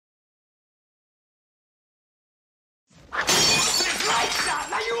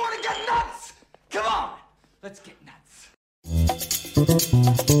Let's get nuts.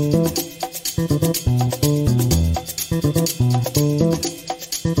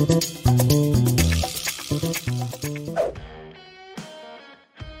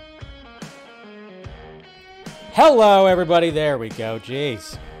 Hello, everybody. There we go.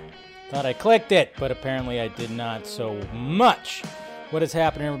 Jeez. Thought I clicked it, but apparently I did not so much. What is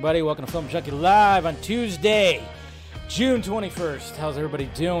happening, everybody? Welcome to Film Junkee Live on Tuesday, June 21st. How's everybody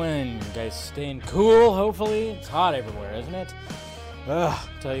doing? You guys staying cool, hopefully? It's hot everywhere, isn't it?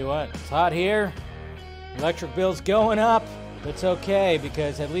 Tell you what, it's hot here. Electric bill's going up. It's okay,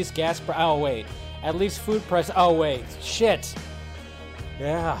 because at least at least food price, shit.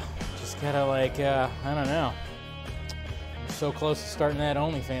 Yeah, just gotta I don't know. So close to starting that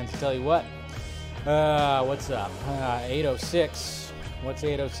OnlyFans, to tell you what. What's up? 806. What's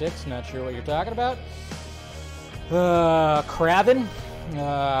 806? Not sure what you're talking about. Kraven.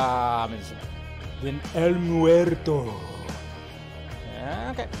 El Muerto.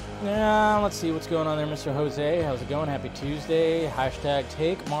 Okay. Let's see what's going on there, Mr. Jose. How's it going? Happy Tuesday. Hashtag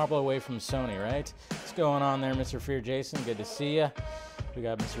take Marvel away from Sony, right? What's going on there, Mr. Fear Jason? Good to see ya. We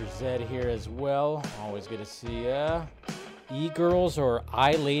got Mr. Zed here as well. Always good to see ya. E-girls or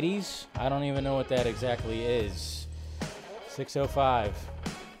I-ladies? I don't even know what that exactly is. 605.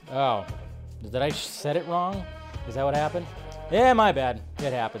 Oh, did I set it wrong? Is that what happened? Yeah, my bad.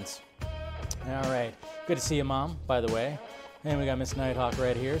 It happens. All right. Good to see you, Mom, by the way. And we got Miss Nighthawk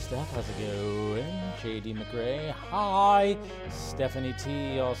right here. Steph, how's it going? JD McRae. Hi. Stephanie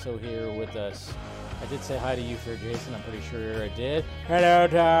T also here with us. I did say hi to you, for Jason. I'm pretty sure I did. Hello,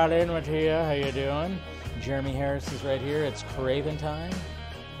 darling. Mattia, how you doing? Jeremy Harris is right here. It's Kraven time.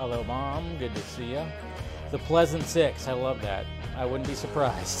 Hello, Mom. Good to see you. The Pleasant Six. I love that. I wouldn't be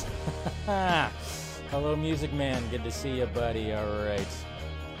surprised. Hello, Music Man. Good to see you, buddy. All right.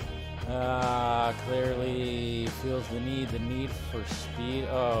 Clearly feels the need for speed.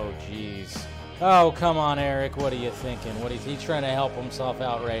 Oh, jeez. Oh, come on, Eric. What are you thinking? He's trying to help himself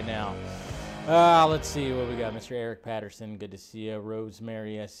out right now. Let's see what we got. Mr. Eric Patterson, good to see you.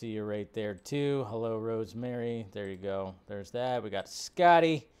 Rosemary, I see you right there too. Hello, Rosemary. There you go. There's that. We got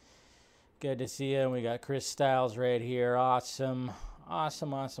Scotty. Good to see you. And we got Chris Styles right here. Awesome.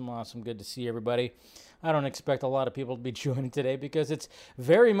 Good to see everybody. I don't expect a lot of people to be joining today because it's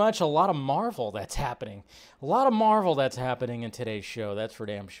very much a lot of Marvel that's happening. A lot of Marvel that's happening in today's show. That's for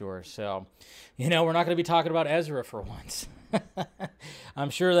damn sure. So, we're not going to be talking about Ezra for once. I'm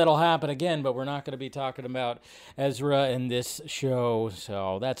sure that'll happen again, but we're not going to be talking about Ezra in this show,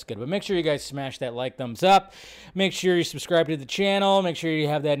 so that's good. But make sure you guys smash that like, thumbs up. Make sure you subscribe to the channel. Make sure you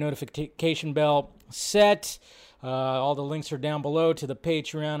have that notification bell set. All the links are down below to the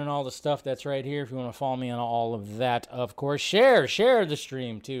Patreon and all the stuff that's right here if you want to follow me on all of that, of course. Share the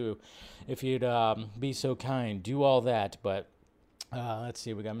stream, too, if you'd be so kind. Do all that, but let's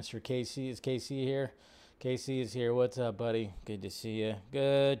see. We got Mr. Casey. Is Casey here? Casey is here. What's up, buddy? Good to see you.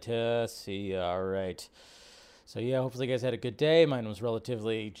 Good to see you. All right. So, yeah, hopefully you guys had a good day. Mine was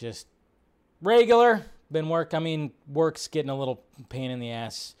relatively just regular. Work's getting a little pain in the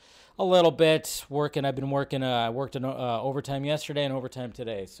ass. A little bit. I've been working. I worked an overtime yesterday and overtime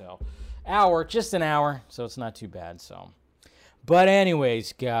today. So, just an hour. So, it's not too bad. So, but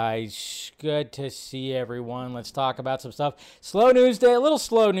anyways, guys, good to see everyone. Let's talk about some stuff. Slow news day, a little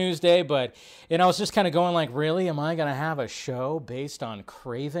slow news day, but, I was just kind of going like, really? Am I going to have a show based on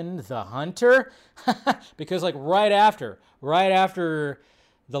Kraven the Hunter? Because right after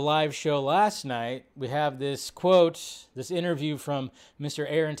the live show last night, we have this quote, this interview from Mr.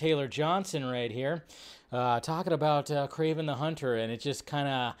 Aaron Taylor Johnson right here, talking about Kraven the Hunter, and it just kind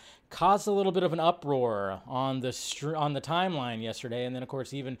of caused a little bit of an uproar on the timeline yesterday, and then, of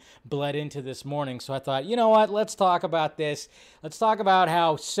course, even bled into this morning. So I thought, you know what, let's talk about this. Let's talk about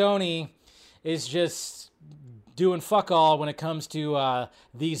how Sony is just doing fuck all when it comes to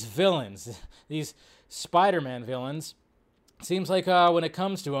these villains, these Spider-Man villains. Seems like when it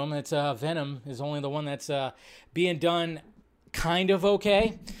comes to them, it's Venom is only the one that's being done kind of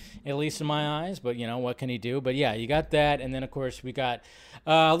okay, at least in my eyes. But, what can he do? But, yeah, you got that. And then, of course, we got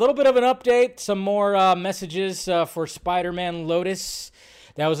a little bit of an update, some more messages for Spider-Man Lotus.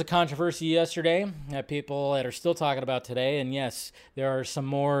 That was a controversy yesterday that people that are still talking about today. And, yes, there are some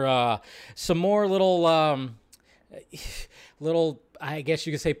more little I guess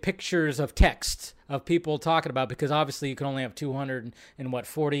you could say, pictures of text of people talking about, because obviously you can only have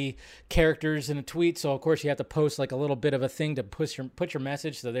 240 characters in a tweet. So of course you have to post like a little bit of a thing to put your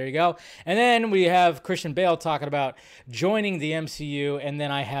message. So there you go. And then we have Christian Bale talking about joining the MCU. And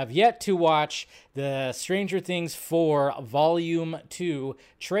then I have yet to watch the Stranger Things 4 Volume 2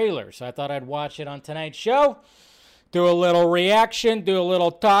 trailer. So I thought I'd watch it on tonight's show. Do a little reaction, do a little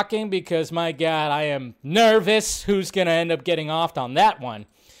talking, because my God, I am nervous who's going to end up getting off on that one.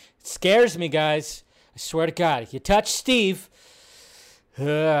 It scares me, guys. I swear to God. If you touch Steve,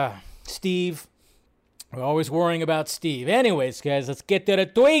 Steve, we're always worrying about Steve. Anyways, guys, let's get to the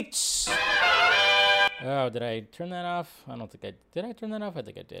tweets. Oh, did I turn that off? I don't think did I turn that off? I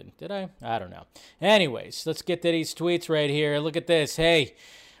think I did. Did I? I don't know. Anyways, let's get to these tweets right here. Look at this. Hey,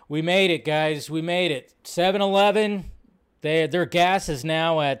 we made it, guys. We made it. 7-Eleven. Their gas is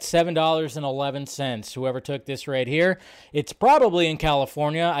now at $7.11. Whoever took this right here, it's probably in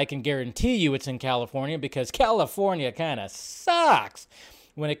California. I can guarantee you it's in California, because California kind of sucks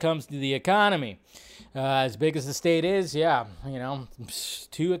when it comes to the economy. As big as the state is, yeah, it's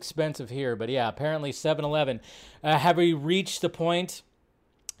too expensive here. But yeah, apparently 7-Eleven. Have we reached the point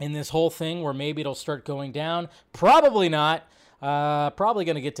in this whole thing where maybe it'll start going down? Probably not. Probably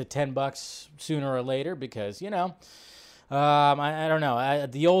going to get to $10 sooner or later, because, I don't know.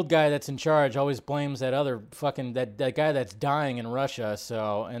 The old guy that's in charge always blames that other fucking, that guy that's dying in Russia.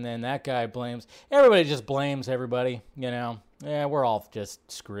 So, and then that guy blames, everybody just blames everybody, Yeah, we're all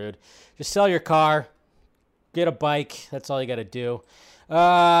just screwed. Just sell your car, get a bike. That's all you got to do. We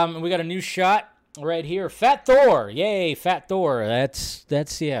got a new shot right here. Fat Thor. Yay, Fat Thor. That's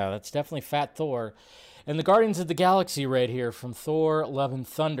definitely Fat Thor. And the Guardians of the Galaxy right here from Thor, Love and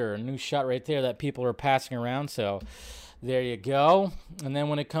Thunder. A new shot right there that people are passing around. So there you go. And then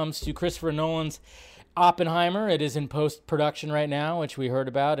when it comes to Christopher Nolan's Oppenheimer, it is in post-production right now, which we heard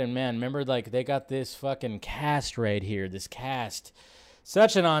about. And man, remember, like, they got this fucking cast right here. This cast.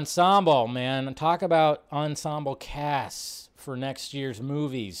 Such an ensemble, man. Talk about ensemble casts for next year's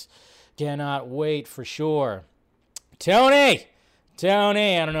movies. Cannot wait for sure. Tony,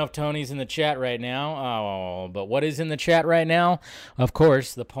 I don't know if Tony's in the chat right now, but what is in the chat right now? Of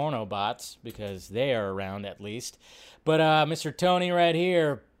course, the porno bots, because they are around at least. But Mr. Tony right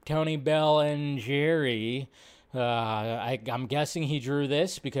here, Tony Bell and Jerry, I'm guessing he drew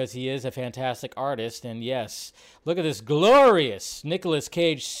this because he is a fantastic artist. And yes, look at this glorious Nicolas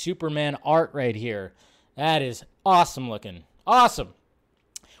Cage Superman art right here. That is awesome looking. Awesome.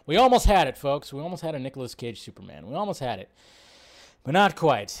 We almost had it, folks. We almost had a Nicolas Cage Superman. We almost had it. But not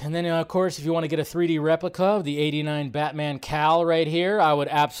quite. And then, of course, if you want to get a 3D replica of the 89 Batman cowl right here, I would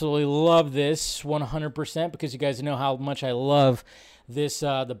absolutely love this 100%, because you guys know how much I love this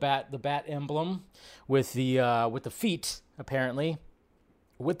the bat emblem with the feet, apparently.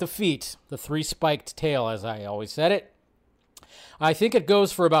 With the feet, the 3-spiked tail, as I always said it. I think it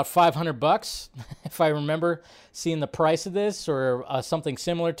goes for about $500, if I remember seeing the price of this, or something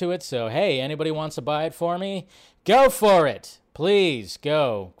similar to it. So, hey, anybody wants to buy it for me? Go for it. Please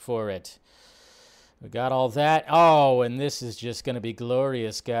go for it. We got all that. Oh, and this is just going to be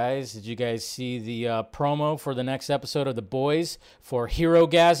glorious, guys. Did you guys see the promo for the next episode of The Boys for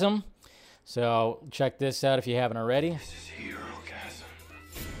Herogasm? So check this out if you haven't already. This is Herogasm.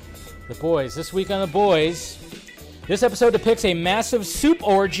 The Boys. This week on The Boys, this episode depicts a massive soup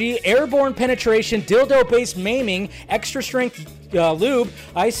orgy, airborne penetration, dildo-based maiming, extra-strength lube,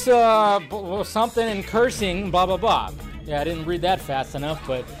 ice something, and cursing, blah, blah, blah. Yeah, I didn't read that fast enough,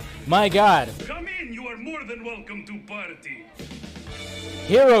 but my God. Come in, you are more than welcome to party.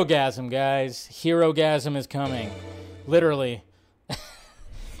 Herogasm, guys. Herogasm is coming. Literally.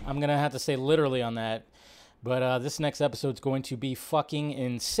 I'm going to have to say literally on that. But this next episode's going to be fucking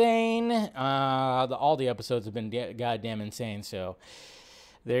insane. All the episodes have been goddamn insane, so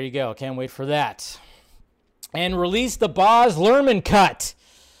there you go. Can't wait for that. And release the Baz Luhrmann cut.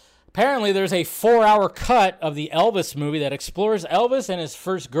 Apparently, there's a 4-hour cut of the Elvis movie that explores Elvis and his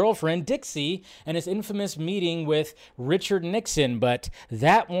first girlfriend, Dixie, and his infamous meeting with Richard Nixon. But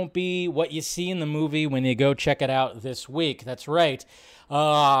that won't be what you see in the movie when you go check it out this week. That's right.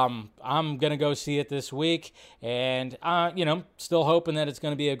 I'm going to go see it this week, and, still hoping that it's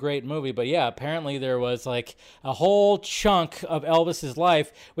going to be a great movie. But, yeah, apparently there was, like, a whole chunk of Elvis's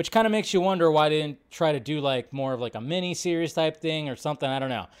life, which kind of makes you wonder why they didn't try to do, like, more of, like, a mini-series type thing or something. I don't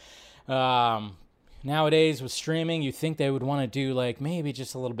know. Nowadays with streaming, you think they would want to do like maybe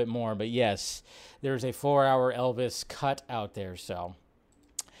just a little bit more, but yes, there's a 4-hour Elvis cut out there. So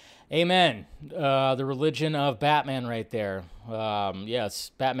amen. The religion of Batman right there.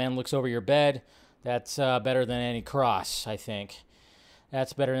 Yes. Batman looks over your bed. That's better than any cross, I think.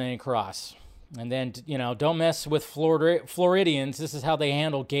 That's better than any cross. And then, don't mess with Floridians. This is how they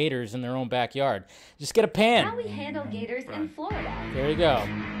handle gators in their own backyard. Just get a pan. How we handle gators in Florida. There you go.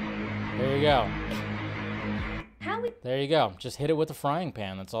 There you go. There you go. Just hit it with a frying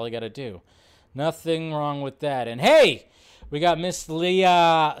pan. That's all you got to do. Nothing wrong with that. And hey, we got Miss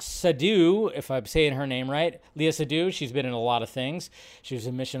Leah Sadu, if I'm saying her name right. Leah Sadu, she's been in a lot of things. She was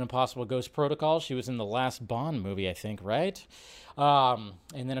in Mission Impossible Ghost Protocol. She was in the last Bond movie, I think, right? And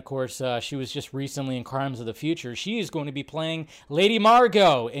then, of course, she was just recently in Crimes of the Future. She is going to be playing Lady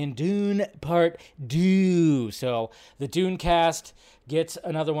Margot in Dune Part 2. So the Dune cast gets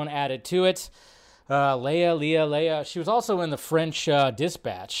another one added to it. Leia. She was also in the French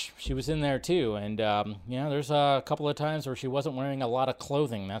Dispatch. She was in there too. And, there's a couple of times where she wasn't wearing a lot of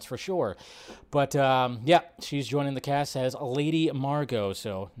clothing, that's for sure. But, she's joining the cast as Lady Margot.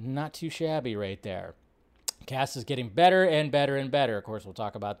 So not too shabby right there. Cast is getting better and better and better. Of course, we'll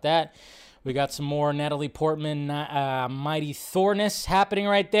talk about that. We got some more Natalie Portman, Mighty Thorness happening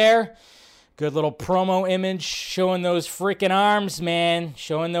right there. Good little promo image showing those freaking arms, man.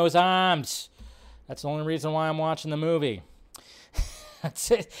 Showing those arms. That's the only reason why I'm watching the movie.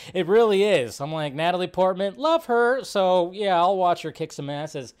 That's it. It really is. I'm like, Natalie Portman, love her. So, yeah, I'll watch her kick some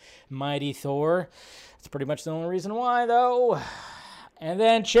ass as Mighty Thor. That's pretty much the only reason why, though. And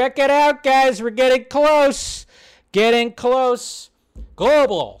then check it out, guys. We're getting close. Getting close.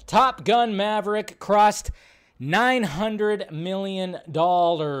 Global Top Gun Maverick crossed $900 million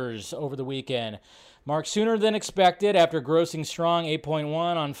over the weekend. Marked sooner than expected after grossing strong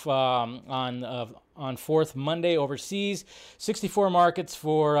 8.1 on fourth Monday overseas. 64 markets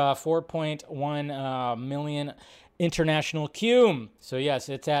for 4.1 million international cume. So yes,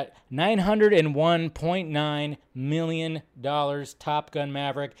 it's at $901.9 million Top Gun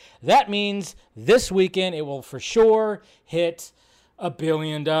Maverick. That means this weekend it will for sure hit $1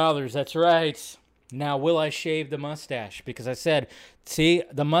 billion. That's right. Now, will I shave the mustache? Because I said, see,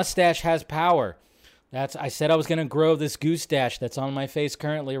 the mustache has power. I said I was going to grow this goose-stache that's on my face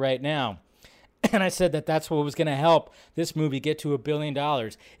currently right now. And I said that's what was going to help this movie get to $1 billion.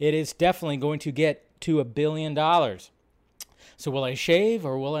 It is definitely going to get to $1 billion. So will I shave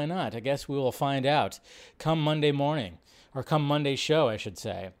or will I not? I guess we will find out come Monday morning. Or come Monday show, I should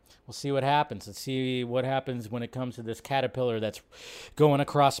say. We'll see what happens. Let's see what happens when it comes to this caterpillar that's going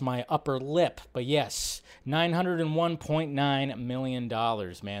across my upper lip. But yes, $901.9 million,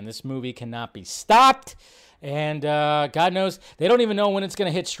 man. This 45 cannot be stopped. And God knows, they don't even know when it's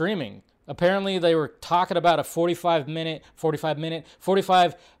going to hit streaming. Apparently, they were talking about a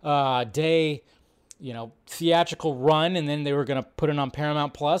 45-day, theatrical run, and then they were going to put it on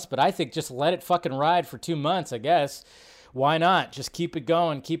Paramount Plus. But I think just let it fucking ride for 2 months, I guess. Why not? Just keep it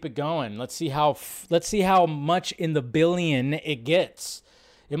going, keep it going. Let's see how much in the billion it gets.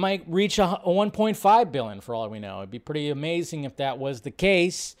 It might reach a 1.5 billion for all we know. It'd be pretty amazing if that was the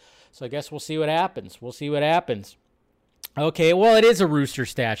case. So I guess we'll see what happens. We'll see what happens. Okay, well, it is a rooster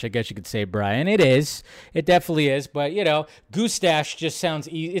stash, I guess you could say, Brian. It is. It definitely is. But, goose stash just sounds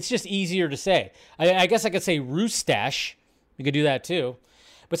it's just easier to say. I guess I could say roost stash. You could do that too.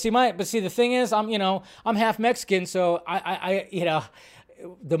 But see, the thing is, I'm half Mexican, so I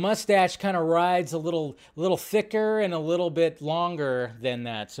the mustache kind of rides a little thicker and a little bit longer than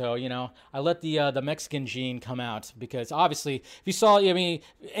that. So, I let the Mexican gene come out because obviously, if you saw,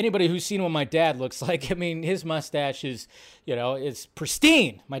 anybody who's seen what my dad looks like, his mustache is, is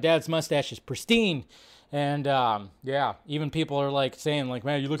pristine. My dad's mustache is pristine. And, even people are like saying like,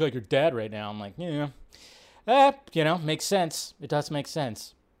 man, you look like your dad right now. I'm like, makes sense. It does make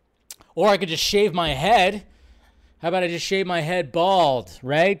sense. Or I could just shave my head. How about I just shave my head bald,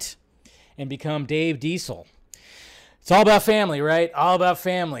 right? And become Dave Diesel. It's all about family, right? All about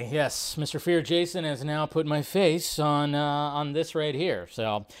family. Yes, Mr. Fear Jason has now put my face on this right here.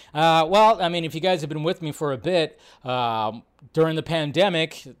 So, if you guys have been with me for a bit, during the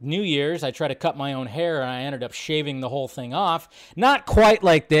pandemic, New Year's, I tried to cut my own hair, and I ended up shaving the whole thing off. Not quite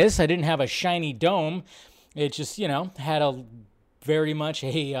like this. I didn't have a shiny dome. It just, had a very much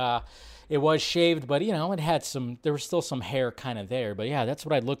a... It was shaved, but, it had there was still some hair kind of there. But, yeah, that's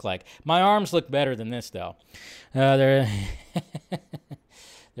what I'd look like. My arms look better than this, though. There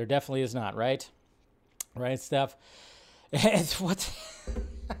definitely is not, right? Right, Steph? What?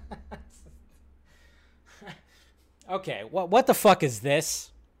 Okay, what the fuck is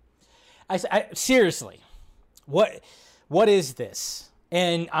this? Seriously, what is this?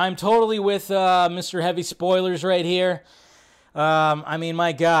 And I'm totally with Mr. Heavy Spoilers right here. I mean,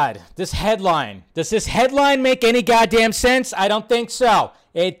 my God, this headline. Does this headline make any goddamn sense? I don't think so.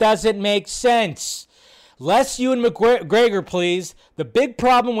 It doesn't make sense. Less Ewan McGregor, please. The big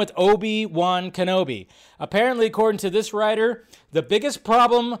problem with Obi-Wan Kenobi. Apparently, according to this writer, the biggest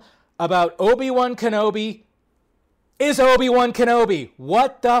problem about Obi-Wan Kenobi is Obi-Wan Kenobi.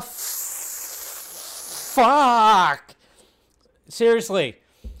 What the fuck? Seriously.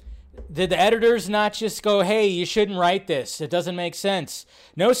 Did the editors not just go, hey, you shouldn't write this? It doesn't make sense.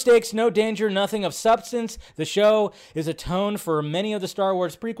 No stakes, no danger, nothing of substance. The show is atoned for many of the Star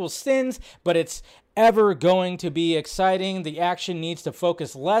Wars prequel sins, but it's ever going to be exciting. The action needs to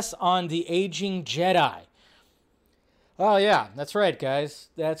focus less on the aging Jedi. Oh, yeah, that's right, guys.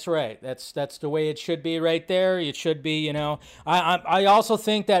 That's right. That's the way it should be right there. It should be, you know. I also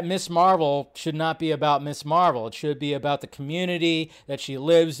think that Miss Marvel should not be about Miss Marvel. It should be about the community that she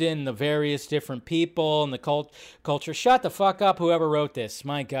lives in, the various different people, and the culture. Shut the fuck up, whoever wrote this.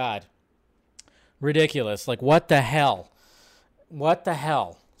 My God. Ridiculous. Like, what the hell? What the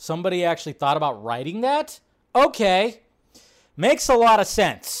hell? Somebody actually thought about writing that? Okay. Makes a lot of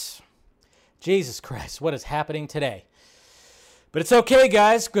sense. Jesus Christ, what is happening today? But it's okay,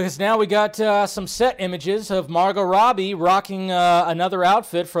 guys, because now we got some set images of Margot Robbie rocking another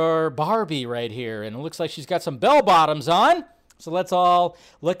outfit for Barbie right here. And it looks like she's got some bell-bottoms on. So let's all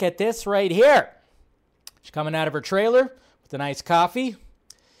look at this right here. She's coming out of her trailer with a nice coffee.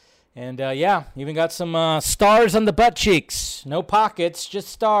 And, yeah, even got some stars on the butt cheeks. No pockets, just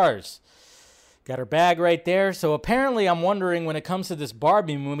stars. Got her bag right there. So apparently I'm wondering, when it comes to this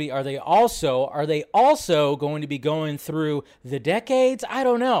Barbie movie, are they also going to be going through the decades? I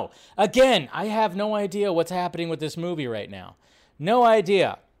don't know. Again, I have no idea what's happening with this movie right now. No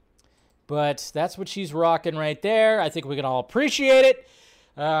idea. But that's what she's rocking right there. I think we can all appreciate it.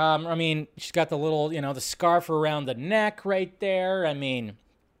 I mean, she's got the little, you know, the scarf around the neck right there. I mean,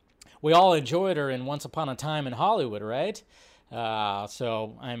 we all enjoyed her in Once Upon a Time in Hollywood, right?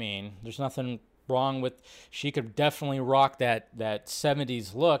 So, I mean, there's nothing wrong with, she could definitely rock that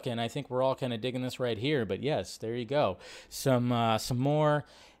 70s look, and I think we're all kind of digging this right here. But yes, there you go. Some more.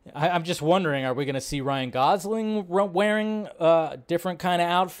 I'm just wondering, are we going to see Ryan Gosling wearing a different kind of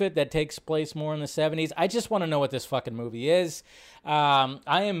outfit that takes place more in the 70s? I just want to know what this fucking movie is. I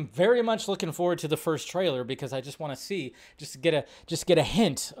am very much looking forward to the first trailer, because I just want to see, just get a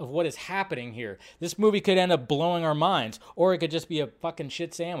hint of what is happening here. This movie could end up blowing our minds, or it could just be a fucking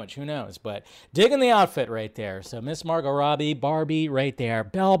shit sandwich. Who knows? But digging the outfit right there. So Miss Margot Robbie, Barbie right there,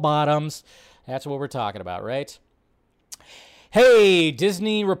 bell bottoms. That's what we're talking about, right? Hey,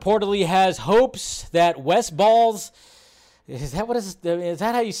 Disney reportedly has hopes that Wes Ball's, is that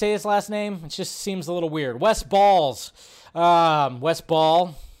how you say his last name? It just seems a little weird. Wes Ball's, Wes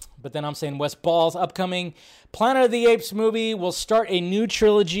Ball, but then I'm saying Wes Ball's upcoming Planet of the Apes movie will start a new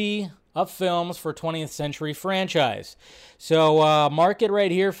trilogy of films for 20th Century franchise. So mark it right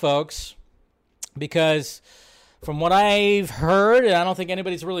here, folks, because from what I've heard, and I don't think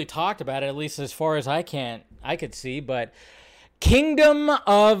anybody's really talked about it, at least as far as I could see, but Kingdom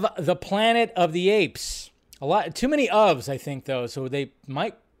of the Planet of the Apes. Too many ofs, I think, though, so they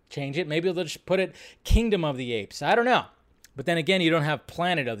might change it. Maybe they'll just put it Kingdom of the Apes. I don't know. But then again, you don't have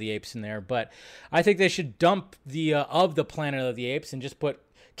Planet of the Apes in there. But I think they should dump the of the Planet of the Apes and just put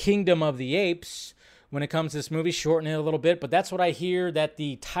Kingdom of the Apes when it comes to this movie, shorten it a little bit. But that's what I hear that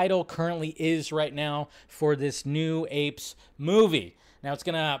the title currently is right now for this new Apes movie. Now, it's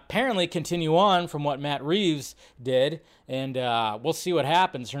going to apparently continue on from what Matt Reeves did, and we'll see what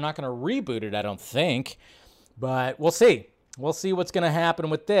happens. They're not going to reboot it, I don't think, but we'll see. We'll see what's going to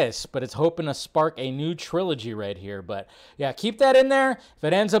happen with this, but it's hoping to spark a new trilogy right here. But, yeah, keep that in there. If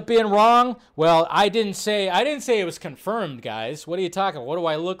it ends up being wrong, well, I didn't say it was confirmed, guys. What are you talking about? What do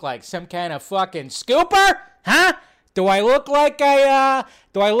I look like? Some kind of fucking scooper? Huh? Do I look like I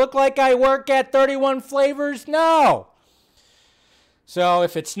work at 31 Flavors? No. So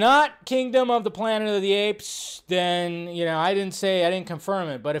if it's not Kingdom of the Planet of the Apes, then, you know, I didn't confirm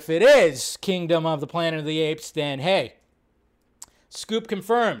it. But if it is Kingdom of the Planet of the Apes, then, hey, scoop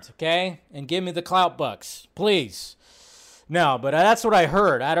confirmed, okay? And give me the clout bucks, please. No, but that's what I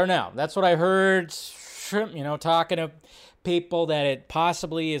heard. I don't know. That's what I heard, you know, talking to people, that it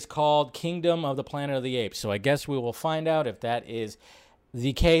possibly is called Kingdom of the Planet of the Apes. So I guess we will find out if that is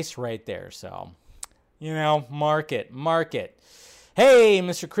the case right there. So, you know, mark it. Hey,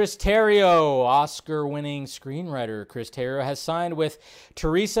 Mr. Chris Terrio, Oscar-winning screenwriter Chris Terrio, has signed with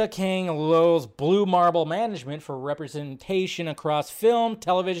Teresa King Lowe's Blue Marble Management for representation across film,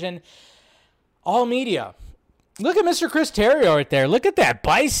 television, all media. Look at Mr. Chris Terrio right there. Look at that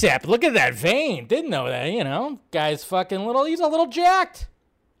bicep. Look at that vein. Didn't know that, you know. Guy's fucking little. He's a little jacked.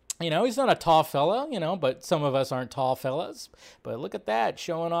 You know, he's not a tall fella, you know, but some of us aren't tall fellas. But look at that,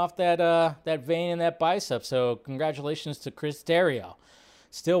 showing off that that vein and that bicep. So congratulations to Chris Terrio.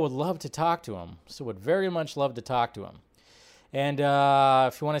 Still would love to talk to him. Still would very much love to talk to him. And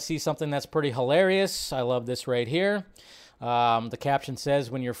if you want to see something that's pretty hilarious, I love this right here. The caption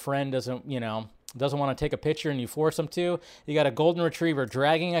says, when your friend doesn't want to take a picture and you force them to, you got a golden retriever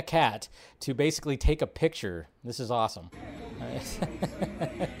dragging a cat to basically take a picture. This is awesome.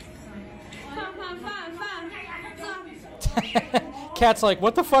 Cat's like,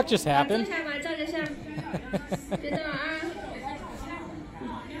 what the fuck just happened?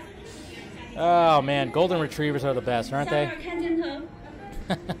 Oh man, golden retrievers are the best, aren't they?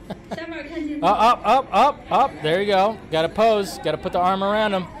 Up. There you go. Got to pose. Got to put the arm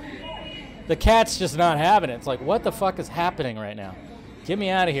around him. The cat's just not having it. It's like, what the fuck is happening right now? Get me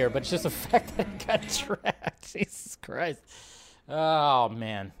out of here. But it's just the fact that it got trapped. Jesus Christ. Oh,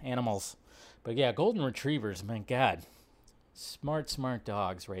 man. Animals. But yeah, golden retrievers, my God. Smart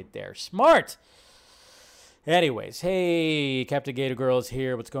dogs right there. Smart! Anyways, hey, Captain Gator Girl is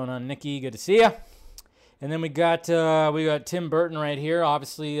here. What's going on, Nikki? Good to see ya. And then we got Tim Burton right here.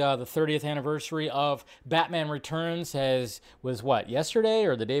 Obviously, the 30th anniversary of Batman Returns was what, yesterday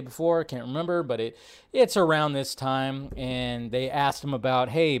or the day before? I can't remember, but it's around this time. And they asked him about,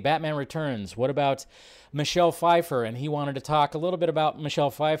 hey, Batman Returns, what about Michelle Pfeiffer? And he wanted to talk a little bit about Michelle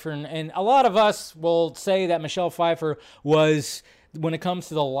Pfeiffer. And a lot of us will say that Michelle Pfeiffer was, when it comes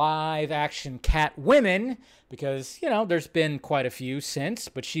to the live-action Catwoman, because, you know, there's been quite a few since,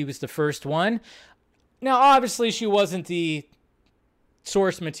 but she was the first one. Now, obviously, she wasn't the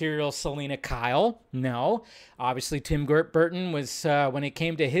source material Selena Kyle. No. Obviously, Tim Burton was, when it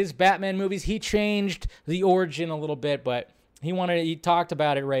came to his Batman movies, he changed the origin a little bit, but he talked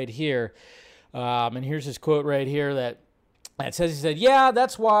about it right here. And here's his quote right here that says, he said, yeah,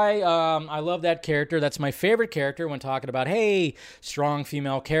 that's why I love that character. That's my favorite character when talking about, hey, strong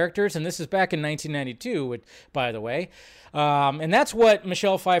female characters. And this is back in 1992, by the way. And that's what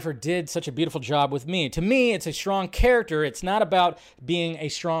Michelle Pfeiffer did such a beautiful job with me. To me, it's a strong character. It's not about being a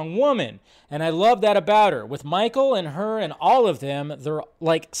strong woman. And I love that about her. With Michael and her and all of them, they're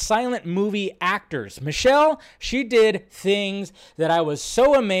like silent movie actors. Michelle, she did things that I was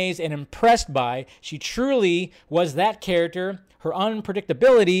so amazed and impressed by. She truly was that character, her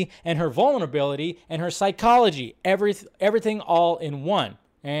unpredictability and her vulnerability and her psychology, everything all in one.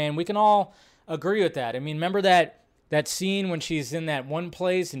 And we can all agree with that. I mean, remember that scene when she's in that one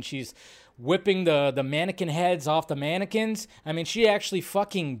place and she's whipping the mannequin heads off the mannequins? I mean, she actually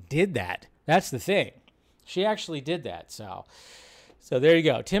fucking did that. That's the thing. She actually did that. So there you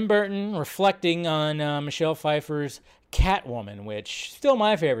go. Tim Burton reflecting on Michelle Pfeiffer's Catwoman, which still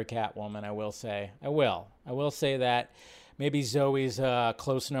my favorite Catwoman, I will say. I will say that. Maybe Zoe's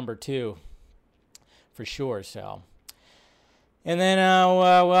close number 2 for sure. So, and then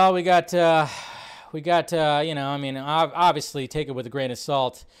we got obviously take it with a grain of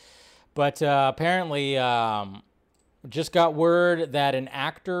salt, but apparently just got word that an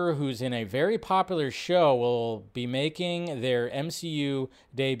actor who's in a very popular show will be making their MCU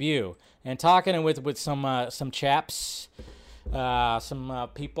debut. And talking with some chaps, some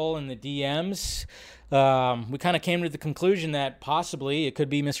people in the DMs, we kind of came to the conclusion that possibly it could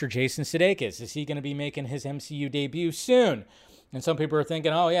be Mr. Jason Sudeikis. Is he going to be making his MCU debut soon? And some people are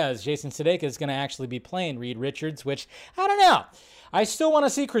thinking, oh, yeah, is Jason Sudeikis going to actually be playing Reed Richards, which, I don't know. I still want to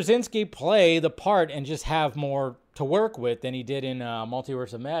see Krasinski play the part and just have more to work with than he did in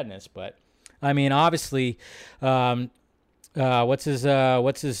Multiverse of Madness. But, I mean, obviously, what's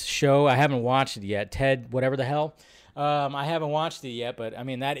his show? I haven't watched it yet. Ted, whatever the hell. I haven't watched it yet, but, I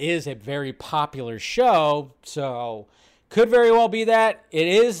mean, that is a very popular show, so could very well be that.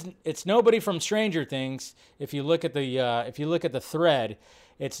 It's nobody from Stranger Things. If you look at the thread,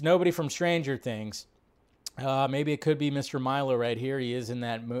 it's nobody from Stranger Things. Maybe it could be Mr. Milo right here. He is in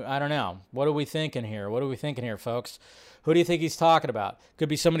that movie. I don't know. What are we thinking here? Folks? Who do you think he's talking about? Could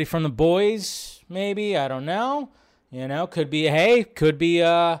be somebody from The Boys, maybe. I don't know. You know, could be Bill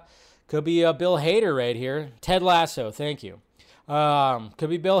Hader right here. Ted Lasso. Thank you. Could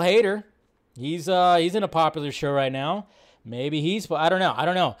be Bill Hader. He's in a popular show right now. Maybe I don't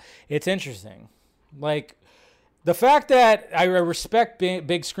know. It's interesting. Like, the fact that I respect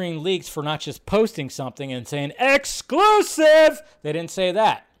Big Screen Leaks for not just posting something and saying exclusive. They didn't say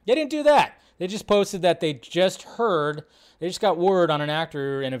that. They didn't do that. They just posted that they just got word on an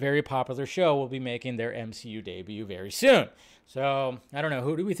actor in a very popular show will be making their MCU debut very soon. So, I don't know.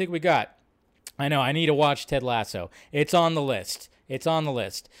 Who do we think we got? I know. I need to watch Ted Lasso. It's on the list.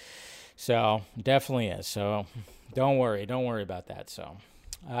 So, definitely is. So, don't worry. Don't worry about that. So,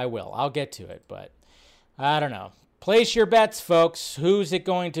 I will. I'll get to it, but I don't know. Place your bets, folks. Who's it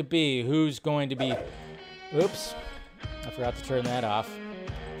going to be? Who's going to be... Oops. I forgot to turn that off.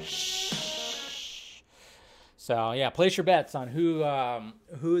 Shh. So, yeah, place your bets on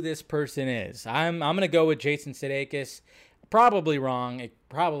who this person is. I'm going to go with Jason Sudeikis. Probably wrong. It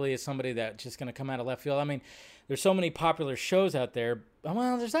probably is somebody that's just going to come out of left field. I mean, there's so many popular shows out there.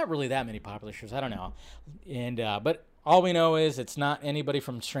 Well, there's not really that many popular shows. I don't know. And but all we know is it's not anybody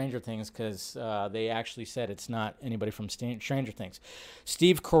from Stranger Things because they actually said it's not anybody from Stranger Things.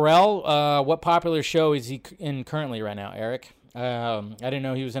 Steve Carell, what popular show is he in currently right now, Eric? I didn't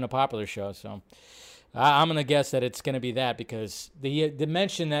know he was in a popular show, so I'm going to guess that it's going to be that because they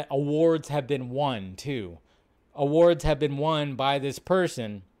mentioned that awards have been won, too. Awards have been won by this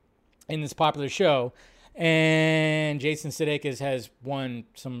person in this popular show, and Jason Sudeikis has won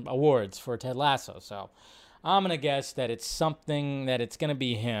some awards for Ted Lasso. So I'm going to guess that it's something that it's going to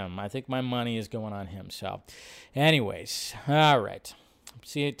be him. I think my money is going on him. So anyways, all right.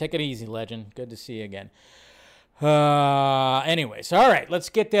 See you. Take it easy, legend. Good to see you again. Anyways, all right. Let's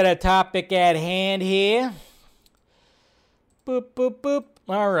get to the topic at hand here. Boop, boop, boop.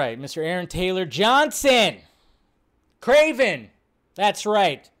 All right, Mr. Aaron Taylor Johnson. Kraven. That's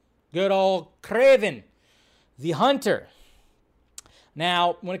right. Good old Kraven, the Hunter.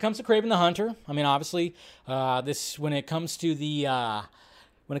 Now, when it comes to Kraven the Hunter, I mean, obviously, when it comes to the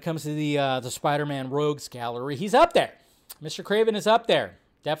Spider-Man Rogues Gallery, he's up there. Mr. Kraven is up there.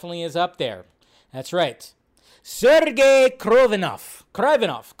 Definitely is up there. That's right. Sergei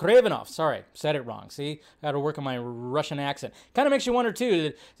Kravenov. Sorry, said it wrong. See, got to work on my Russian accent. Kind of makes you wonder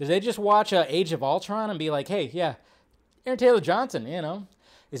too. Did they just watch Age of Ultron and be like, hey, yeah, Aaron Taylor Johnson,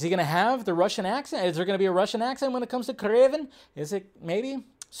 is he going to have the Russian accent? Is there going to be a Russian accent when it comes to Kraven? Is it maybe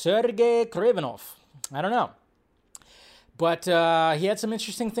Sergei Kravenov? I don't know. But he had some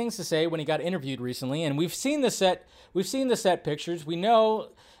interesting things to say when he got interviewed recently, and we've seen the set pictures. We know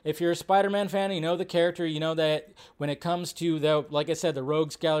if you're a Spider-Man fan, you know the character. You know that when it comes to like I said, the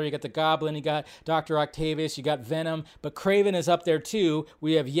Rogues Gallery, you got the Goblin, you got Dr. Octavius, you got Venom, but Kraven is up there too.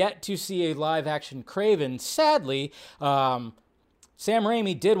 We have yet to see a live-action Kraven. Sadly, Sam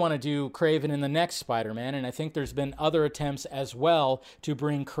Raimi did want to do Kraven in the next Spider-Man, and I think there's been other attempts as well to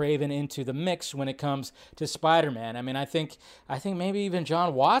bring Kraven into the mix when it comes to Spider-Man. I mean, I think maybe even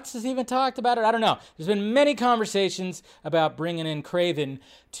John Watts has even talked about it. I don't know. There's been many conversations about bringing in Kraven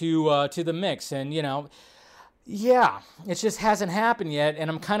to the mix, and yeah, it just hasn't happened yet, and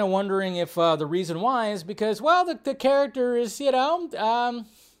I'm kind of wondering if the reason why is because, well, the character is,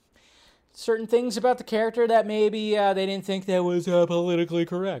 certain things about the character that maybe they didn't think that was politically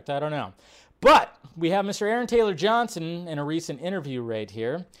correct. I don't know. But we have Mr. Aaron Taylor Johnson in a recent interview right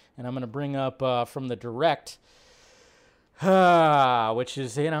here, and I'm going to bring up from the direct, which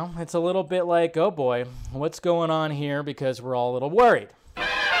is, it's a little bit like, oh boy, what's going on here, because we're all a little worried.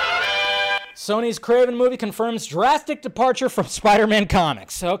 Sony's Kraven movie confirms drastic departure from Spider-Man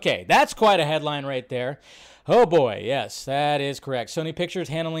comics. Okay, that's quite a headline right there. Oh boy, yes, that is correct. Sony Pictures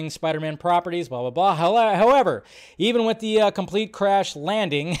handling Spider-Man properties, blah, blah, blah. However, even with the complete crash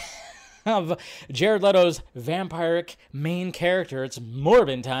landing of Jared Leto's vampiric main character, it's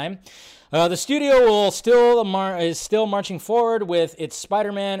Morbin time, the studio is still marching forward with its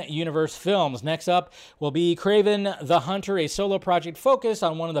Spider-Man universe films. Next up will be Kraven the Hunter, a solo project focused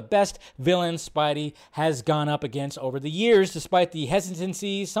on one of the best villains Spidey has gone up against over the years. Despite the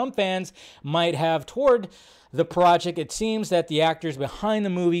hesitancy some fans might have toward the project, it seems that the actors behind the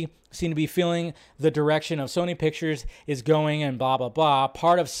movie seem to be feeling the direction of Sony Pictures is going and blah, blah, blah.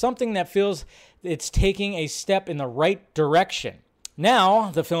 Part of something that feels it's taking a step in the right direction.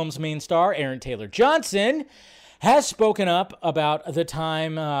 Now, the film's main star, Aaron Taylor Johnson, has spoken up about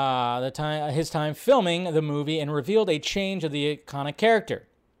his time filming the movie and revealed a change of the iconic character.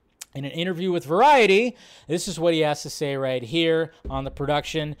 In an interview with Variety, this is what he has to say right here on the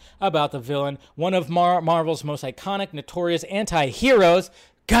production about the villain, one of Marvel's most iconic, notorious anti-heroes.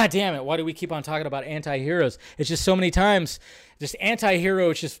 God damn it, why do we keep on talking about anti-heroes? It's just so many times. Just anti-hero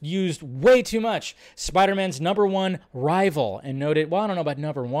is just used way too much. Spider-Man's number one rival, and noted, well, I don't know about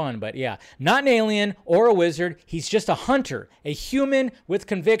number one, but yeah, not an alien or a wizard. He's just a hunter, a human with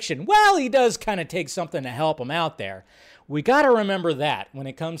conviction. Well, he does kind of take something to help him out there. We got to remember that when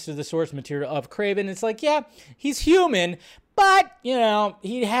it comes to the source material of Kraven. It's like, yeah, he's human, but,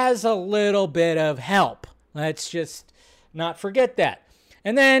 he has a little bit of help. Let's just not forget that.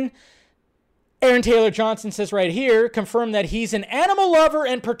 And then Aaron Taylor Johnson says right here, confirm that he's an animal lover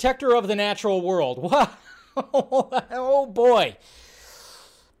and protector of the natural world. Wow. Oh, boy.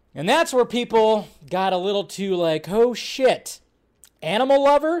 And that's where people got a little too like, oh, shit. Animal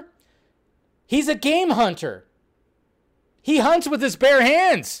lover? He's a game hunter. He hunts with his bare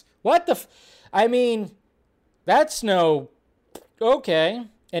hands. What the I mean, that's no... Okay.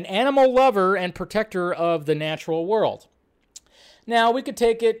 An animal lover and protector of the natural world. Now, we could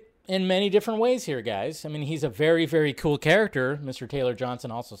take it in many different ways here, guys. I mean, he's a very, very cool character, Mr. Taylor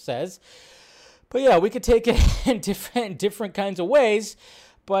Johnson also says. But yeah, we could take it in different kinds of ways.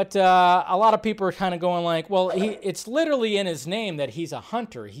 But a lot of people are kind of going like, well, it's literally in his name that he's a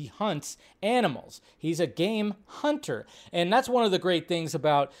hunter. He hunts animals. He's a game hunter. And that's one of the great things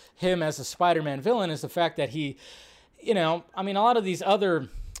about him as a Spider-Man villain is the fact that he, you know, I mean, a lot of these other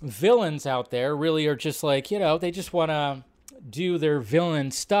villains out there really are just like, you know, they just want to do their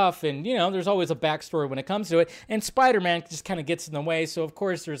villain stuff, and you know there's always a backstory when it comes to it, and Spider-Man just kind of gets in the way. So of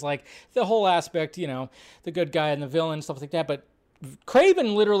course there's like the whole aspect, you know, the good guy and the villain, stuff like that. But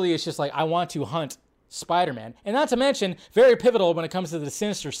Kraven literally is just like, I want to hunt Spider-Man. And not to mention, very pivotal when it comes to the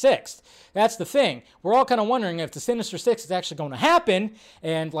Sinister Six. That's the thing. We're all kind of wondering if the Sinister Six is actually going to happen.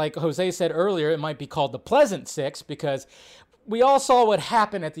 And like Jose said earlier, it might be called the Pleasant Six, because we all saw what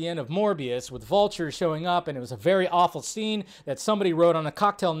happened at the end of Morbius with Vulture showing up, and it was a very awful scene that somebody wrote on a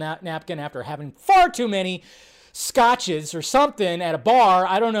cocktail napkin after having far too many scotches or something at a bar.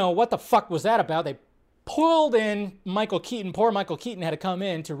 I don't know what the fuck was that about. They pulled in Michael Keaton. Poor Michael Keaton had to come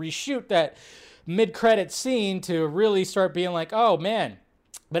in to reshoot that mid-credit scene to really start being like, oh man.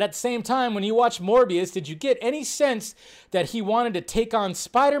 But at the same time, when you watch Morbius, did you get any sense that he wanted to take on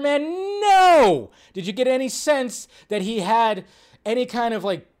Spider-Man? No! Did you get any sense that he had any kind of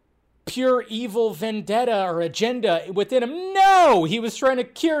like pure evil vendetta or agenda within him? No! He was trying to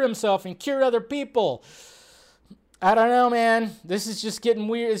cure himself and cure other people. I don't know, man. This is just getting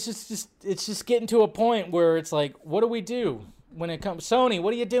weird. It's just getting to a point where it's like, what do we do when it comes? Sony,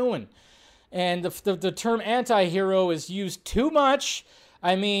 what are you doing? And the term anti-hero is used too much.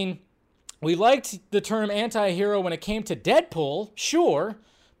 I mean, we liked the term anti-hero when it came to Deadpool, sure,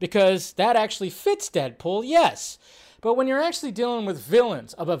 because that actually fits Deadpool, yes. But when you're actually dealing with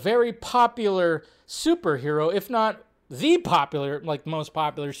villains of a very popular superhero, if not the popular, like most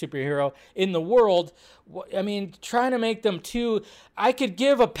popular superhero in the world, I mean, trying to make them too... I could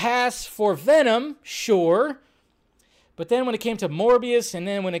give a pass for Venom, sure. But then when it came to Morbius, and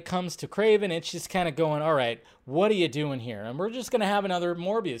then when it comes to Kraven, it's just kind of going, all right, what are you doing here? And we're just going to have another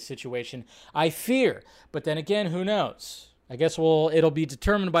Morbius situation, I fear. But then again, who knows? I guess it'll be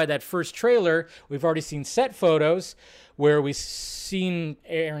determined by that first trailer. We've already seen set photos where we've seen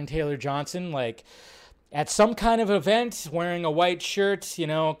Aaron Taylor Johnson, like, at some kind of event, wearing a white shirt, you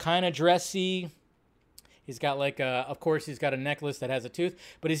know, kind of dressy. He's got like of course, he's got a necklace that has a tooth.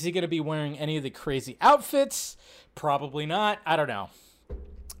 But is he going to be wearing any of the crazy outfits? Probably not. I don't know.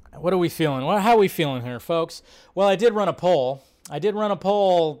 What are we feeling? How are we feeling here, folks? Well, I did run a poll.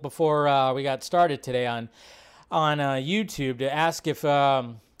 Before we got started today on YouTube to ask if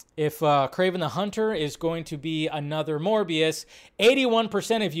Kraven the Hunter is going to be another Morbius.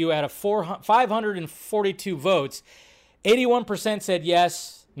 81% of you out of 542 votes, 81% said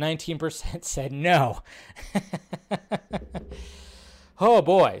yes, 19% said no. Oh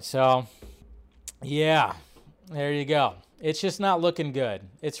boy, so yeah, there you go. It's just not looking good.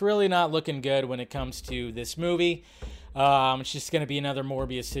 It's really not looking good when it comes to this movie. It's just going to be another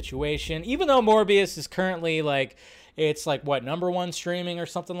Morbius situation. Even though Morbius is currently like, it's like, what, #1 streaming or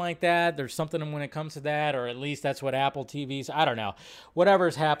something like that? There's something when it comes to that, or at least that's what Apple TV's, I don't know.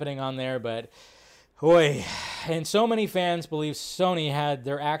 Whatever's happening on there, but boy. And so many fans believe Sony had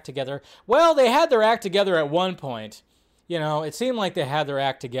their act together. Well, they had their act together at one point. You know, it seemed like they had their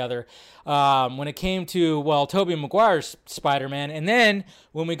act together when it came to, well, Tobey Maguire's Spider-Man. And then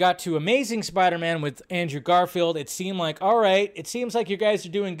when we got to Amazing Spider-Man with Andrew Garfield, it seemed like, all right, it seems like you guys are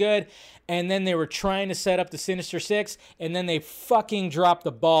doing good. And then they were trying to set up the Sinister Six, and then they fucking dropped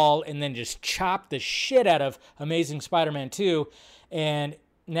the ball and then just chopped the shit out of Amazing Spider-Man 2. And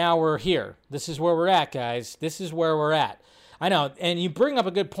now we're here. This is where we're at, guys. This is where we're at. I know, and you bring up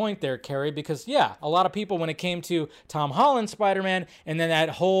a good point there, Carrie, because, yeah, a lot of people, when it came to Tom Holland's Spider-Man, and then that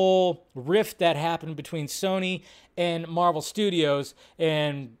whole rift that happened between Sony and Marvel Studios,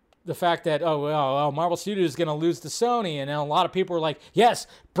 and the fact that, Marvel Studios is going to lose to Sony, and then a lot of people were like, yes,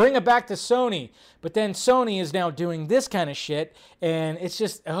 bring it back to Sony. But then Sony is now doing this kind of shit, and it's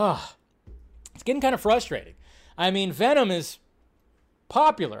just, it's getting kind of frustrating. I mean, Venom is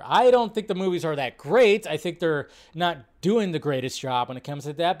popular. I don't think the movies are that great. I think they're not doing the greatest job when it comes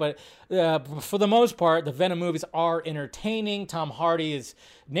to that, but for the most part, the Venom movies are entertaining. Tom Hardy is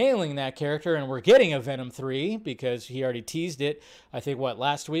nailing that character, and we're getting a Venom 3 because he already teased it, I think,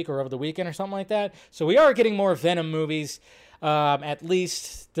 last week or over the weekend or something like that. So we are getting more Venom movies. At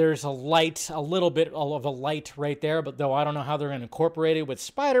least there's a little bit of a light right there, but though I don't know how they're going to incorporate it with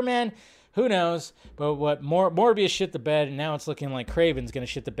Spider-Man. Who knows? But Morbius shit the bed, and now it's looking like Kraven's going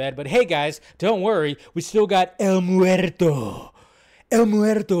to shit the bed. But hey, guys, don't worry. We still got El Muerto. El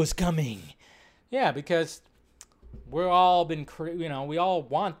Muerto's coming. Yeah, because we're all been, we all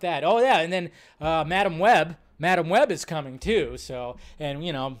want that. Oh, yeah, and then Madam Web is coming too. So, and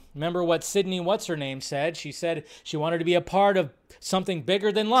remember what Sydney What's-Her-Name said? She said she wanted to be a part of something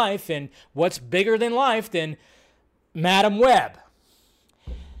bigger than life, and what's bigger than life than Madam Web?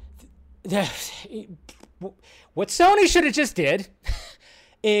 What Sony should have just did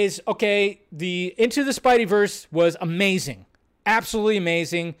is, okay, the Into the Spideyverse was amazing. Absolutely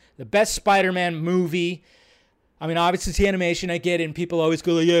amazing. The best Spider-Man movie. I mean, obviously it's animation, I get it, and people always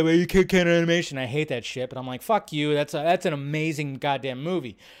go like, yeah, well, you can't count animation. I hate that shit, but I'm like, fuck you, that's an amazing goddamn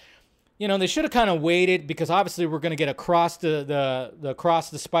movie. They should have kind of waited, because obviously we're going to get across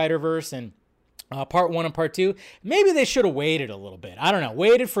the Spider-Verse and part 1 and part 2. Maybe they should have waited a little bit. I don't know.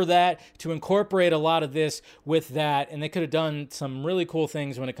 Waited for that to incorporate a lot of this with that, and they could have done some really cool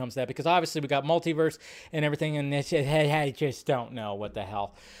things when it comes to that, because obviously we got multiverse and everything, and I just don't know what the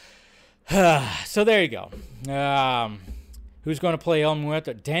hell. So there you go. Who's going to play El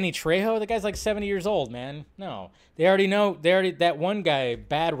Muerto? Danny Trejo? The guy's like 70 years old, man. No. They already know. That one guy,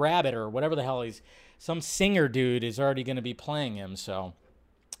 Bad Rabbit or whatever the hell some singer dude is already going to be playing him. So,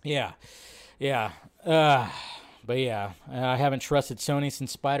 yeah. Yeah. But yeah, I haven't trusted Sony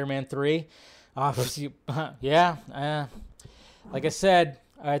since Spider-Man 3. Yeah. Like I said,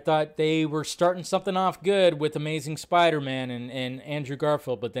 I thought they were starting something off good with Amazing Spider-Man and Andrew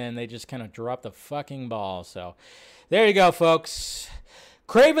Garfield, but then they just kind of dropped the fucking ball. So there you go, folks.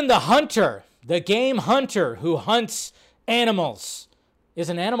 Kraven the Hunter, the game hunter who hunts animals, is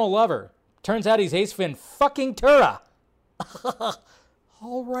an animal lover. Turns out he's Ace Ventura.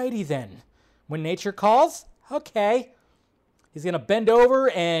 Alrighty then. When nature calls, okay. He's going to bend over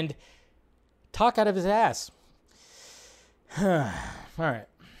and talk out of his ass. All right.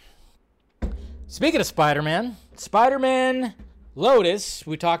 Speaking of Spider-Man Lotus,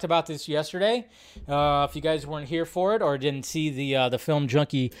 we talked about this yesterday. If you guys weren't here for it or didn't see the film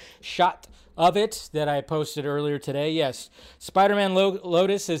Junkee shot of it that I posted earlier today, yes, Spider-Man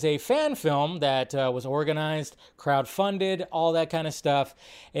Lotus is a fan film that was organized, crowdfunded, all that kind of stuff.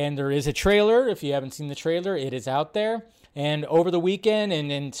 And there is a trailer. If you haven't seen the trailer, it is out there. And over the weekend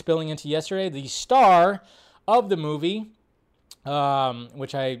and spilling into yesterday, the star of the movie,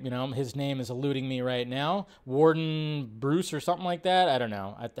 which his name is eluding me right now, Warden Bruce or something like that. I don't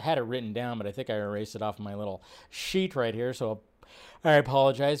know. I had it written down, but I think I erased it off my little sheet right here, so I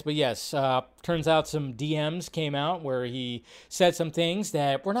apologize. But yes, turns out some DMs came out where he said some things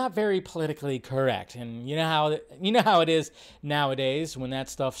that were not very politically correct. And you know how it is nowadays when that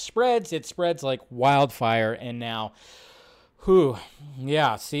stuff spreads. It spreads like wildfire. And now,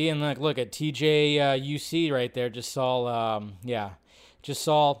 yeah, see, and look at TJ UC right there. Just saw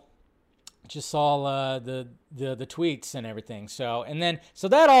the tweets and everything. So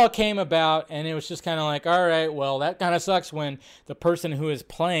that all came about, and it was just kind of like, all right, well, that kind of sucks when the person who is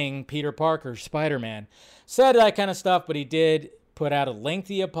playing Peter Parker, Spider-Man, said that kind of stuff, but he did put out a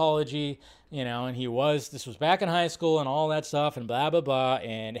lengthy apology, and this was back in high school and all that stuff and blah, blah, blah,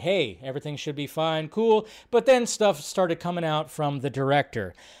 and hey, everything should be fine, cool, but then stuff started coming out from the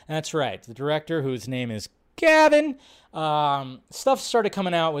director. That's right, the director, whose name is Gavin. Stuff started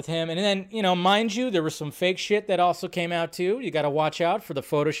coming out with him, and then, mind you, there was some fake shit that also came out too. You got to watch out for the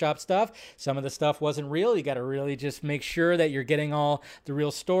Photoshop stuff. Some of the stuff wasn't real. You got to really just make sure that you're getting all the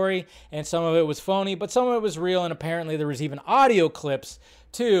real story, and some of it was phony, but some of it was real, and apparently there was even audio clips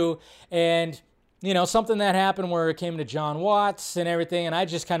too, and something that happened where it came to John Watts and everything, and I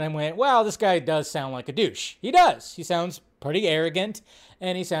just kind of went, wow, this guy does sound like a douche. He does. He sounds pretty arrogant,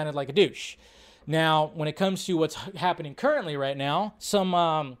 and he sounded like a douche. Now, when it comes to what's happening currently right now,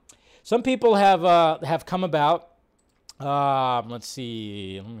 some people have come about. Let's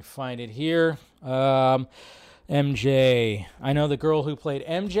see. Let me find it here. MJ. I know the girl who played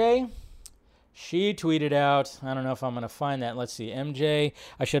MJ. She tweeted out. I don't know if I'm going to find that. Let's see. MJ.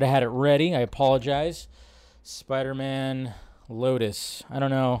 I should have had it ready. I apologize. Spider-Man Lotus. I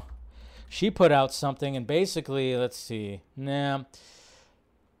don't know. She put out something, and basically, let's see. Nah.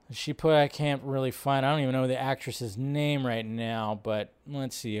 She put, I can't really find, I don't even know the actress's name right now, but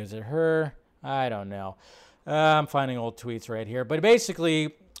let's see, is it her? I don't know. I'm finding old tweets right here. But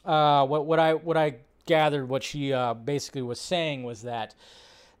basically, what I gathered, what she basically was saying was that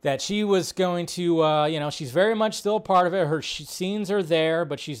she was going to, she's very much still a part of it. Her scenes are there,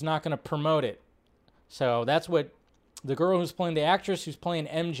 but she's not going to promote it. So that's what the girl who's playing, the actress who's playing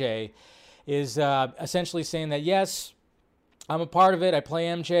MJ, is essentially saying that, yes, I'm a part of it. I play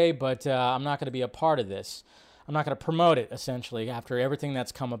MJ, but I'm not going to be a part of this. I'm not going to promote it, essentially, after everything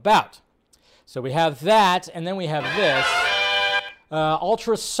that's come about. So we have that, and then we have this.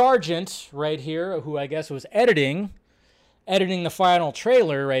 Ultra Sergeant right here, who I guess was editing the final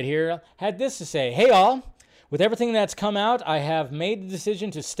trailer right here, had this to say. Hey, all. With everything that's come out, I have made the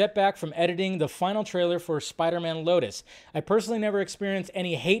decision to step back from editing the final trailer for Spider-Man Lotus. I personally never experienced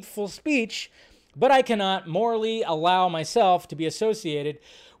any hateful speech, but I cannot morally allow myself to be associated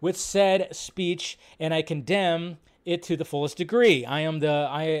with said speech, and I condemn it to the fullest degree. I am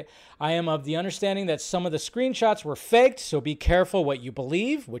of the understanding that some of the screenshots were faked, so be careful what you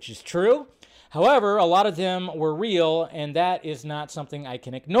believe, which is true. However, a lot of them were real, and that is not something I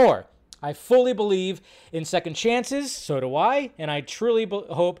can ignore. I fully believe in second chances, so do I, and I truly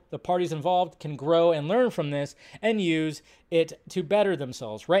hope the parties involved can grow and learn from this and use it to better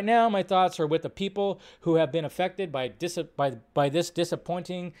themselves. Right now, my thoughts are with the people who have been affected by this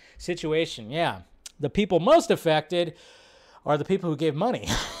disappointing situation. Yeah, the people most affected are the people who gave money.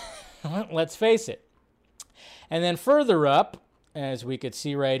 Let's face it. And then further up, as we could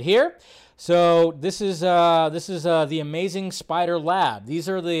see right here, so this is the Amazing Spider Lab. These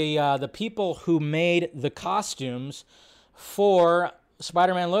are the people who made the costumes for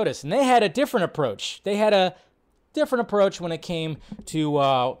Spider-Man Lotus, and they had a different approach. They had a different approach when it came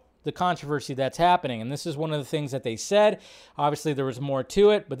to the controversy that's happening, and this is one of the things that they said. Obviously, there was more to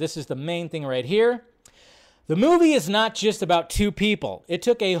it, but this is the main thing right here. The movie is not just about two people. It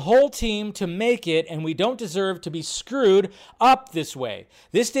took a whole team to make it, and we don't deserve to be screwed up this way.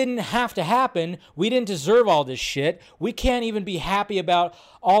 This didn't have to happen. We didn't deserve all this shit. We can't even be happy about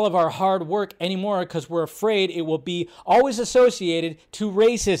all of our hard work anymore because we're afraid it will be always associated to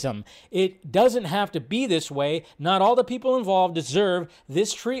racism. It doesn't have to be this way. Not all the people involved deserve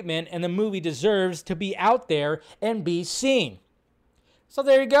this treatment, and the movie deserves to be out there and be seen. So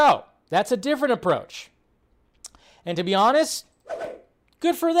there you go. That's a different approach. And to be honest,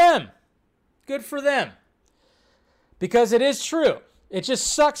 good for them. Good for them. Because it is true. It just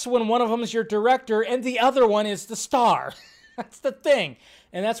sucks when one of them is your director and the other one is the star. That's the thing.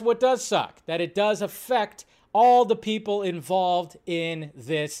 And that's what does suck. That it does affect all the people involved in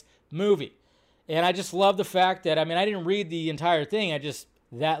this movie. And I just love the fact that, I didn't read the entire thing.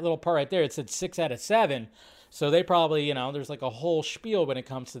 That little part right there, it said 6 out of 7. So they probably, there's like a whole spiel when it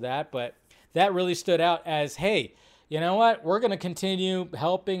comes to that. But that really stood out as, hey, you know what? We're going to continue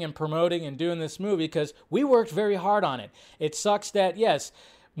helping and promoting and doing this movie because we worked very hard on it. It sucks that, yes,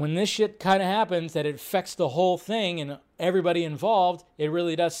 when this shit kind of happens, that it affects the whole thing and everybody involved, it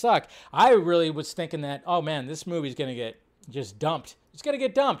really does suck. I really was thinking that, oh man, this movie's going to get just dumped. It's going to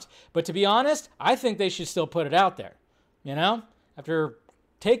get dumped. But to be honest, I think they should still put it out there. After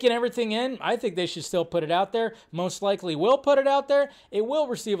taking everything in, I think they should still put it out there. Most likely will put it out there. It will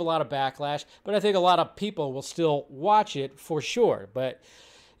receive a lot of backlash, but I think a lot of people will still watch it for sure. But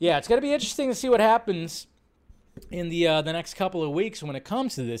yeah, it's going to be interesting to see what happens in the next couple of weeks when it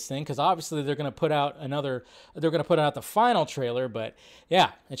comes to this thing, because obviously they're going to put out the final trailer. But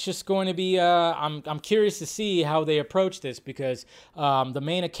yeah, it's just going to be. I'm curious to see how they approach this because the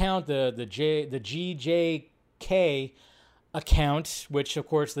main account, the GJK account, which of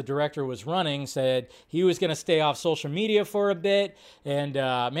course the director was running, said he was going to stay off social media for a bit, and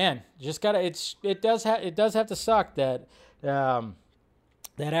man, just gotta. It does have to suck that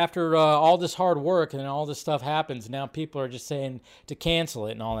that after all this hard work and all this stuff happens, now people are just saying to cancel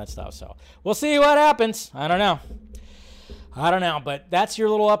it and all that stuff. So we'll see what happens. I don't know, but that's your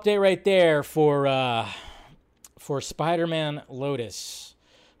little update right there for Spider-Man Lotus.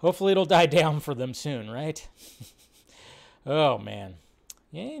 Hopefully it'll die down for them soon, right? Oh, man.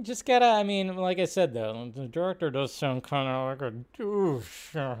 Yeah, you just gotta, like I said, though, the director does sound kind of like a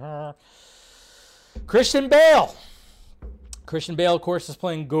douche. Christian Bale. Christian Bale, of course, is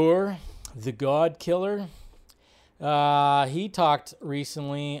playing Gore, the God Killer. He talked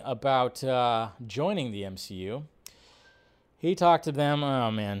recently about joining the MCU. He talked to them. Oh,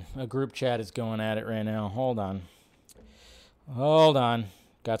 man, a group chat is going at it right now. Hold on.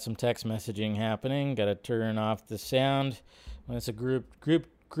 Got some text messaging happening. Got to turn off the sound. When it's a group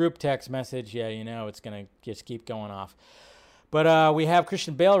text message, yeah, it's going to just keep going off. But we have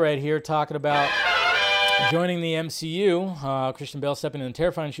Christian Bale right here talking about joining the MCU. Christian Bale stepping in the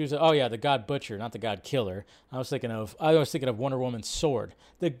terrifying shoes. Oh yeah, the God Butcher, not the God Killer. I was thinking of Wonder Woman's sword,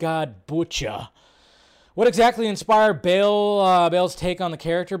 the God Butcher. What exactly inspired Bale's take on the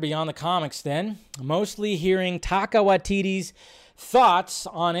character beyond the comics then? Mostly hearing Taika Waititi's thoughts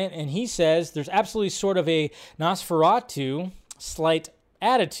on it, and he says there's absolutely sort of a Nosferatu slight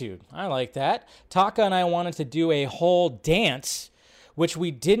attitude. I like that. Taika and I wanted to do a whole dance, which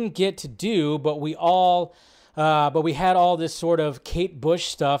we didn't get to do, but we had all this sort of Kate Bush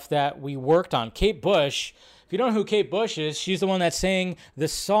stuff that we worked on. Kate Bush, if you don't know who Kate Bush is, she's the one that sang the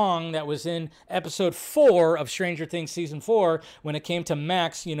song that was in episode 4 of Stranger Things season 4 when it came to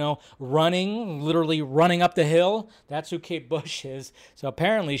Max, literally running up the hill. That's who Kate Bush is. So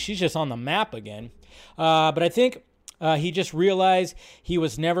apparently she's just on the map again. But I think he just realized he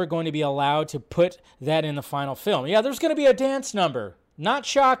was never going to be allowed to put that in the final film. Yeah, there's going to be a dance number. Not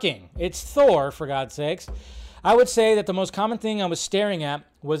shocking. It's Thor, for God's sakes. I would say that the most common thing I was staring at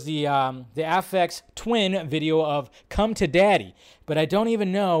was the Aphex Twin video of Come to Daddy, but I don't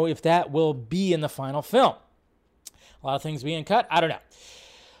even know if that will be in the final film. A lot of things being cut. I don't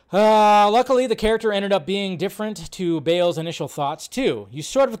know. Luckily, the character ended up being different to Bale's initial thoughts, too. You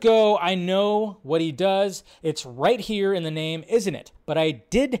sort of go, I know what he does. It's right here in the name, isn't it? But I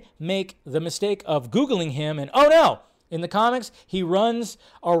did make the mistake of Googling him, and oh no! In the comics, he runs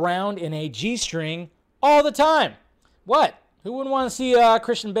around in a G-string all the time. What? Who wouldn't want to see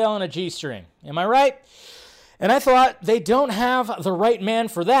Christian Bale in a G-string? Am I right? And I thought they don't have the right man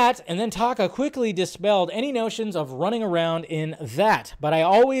for that, and then Taka quickly dispelled any notions of running around in that. But I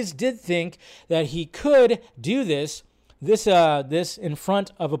always did think that he could do this in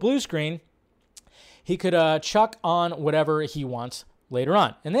front of a blue screen. He could chuck on whatever he wants later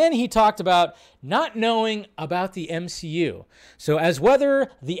on. And then he talked about not knowing about the MCU. So as whether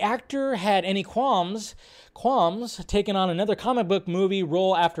the actor had any qualms taking on another comic book movie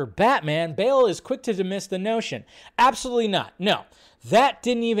role after Batman, Bale is quick to dismiss the notion. Absolutely not. No. That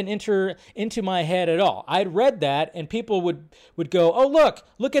didn't even enter into my head at all. I'd read that, and people would go, oh,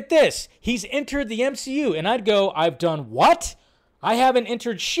 look at this. He's entered the MCU. And I'd go, I've done what? I haven't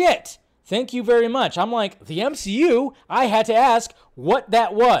entered shit. Thank you very much. I'm like, the MCU? I had to ask what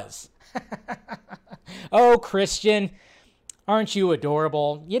that was. Oh, Christian, aren't you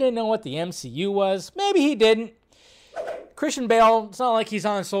adorable? You didn't know what the MCU was? Maybe he didn't. Christian Bale, it's not like he's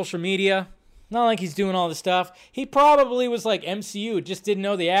on social media. Not like he's doing all this stuff. He probably was like MCU, just didn't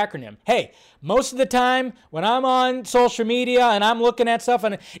know the acronym. Hey, most of the time when I'm on social media and I'm looking at stuff,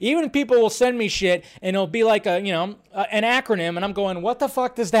 and even people will send me shit and it'll be like an acronym, and I'm going, what the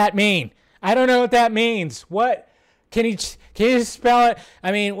fuck does that mean? I don't know what that means. What? Can you spell it?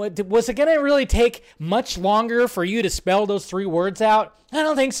 I mean, was it going to really take much longer for you to spell those 3 words out? I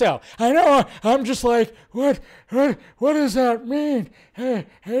don't think so. I know. I'm just like, what does that mean? I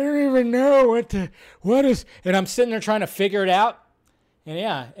don't even know what is, and I'm sitting there trying to figure it out. And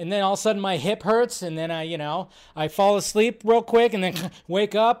yeah, and then all of a sudden my hip hurts, and then I fall asleep real quick, and then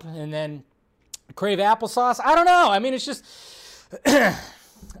wake up, and then crave applesauce. I don't know. I mean, it's just,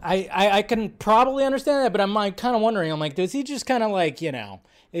 I can probably understand that, but I'm like kind of wondering, I'm like, does he just kind of like,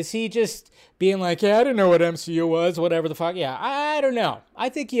 is he just being like, yeah, I didn't know what MCU was, whatever the fuck. Yeah, I don't know. I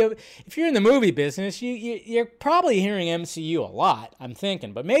think if you're in the movie business, you're probably hearing MCU a lot, I'm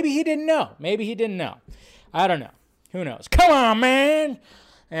thinking, but maybe he didn't know. Maybe he didn't know. I don't know. Who knows? Come on, man.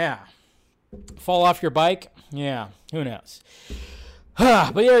 Yeah. Fall off your bike? Yeah, who knows?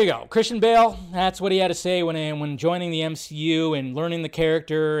 But there you go. Christian Bale, that's what he had to say when joining the MCU and learning the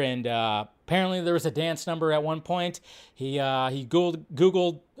character. And apparently there was a dance number at one point. He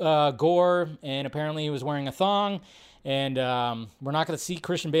Googled gore, and apparently he was wearing a thong. And we're not going to see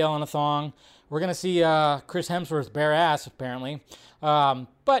Christian Bale in a thong. We're going to see Chris Hemsworth's bare ass, apparently.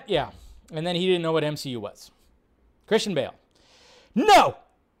 But yeah, and then he didn't know what MCU was. Christian Bale. No!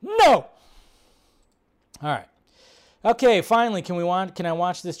 All right. Okay, finally, can I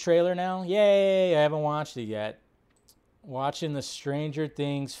watch this trailer now? Yay, I haven't watched it yet. Watching the Stranger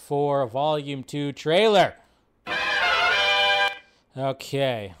Things 4 Volume 2 trailer.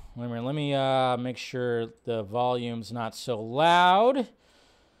 Okay, let me make sure the volume's not so loud.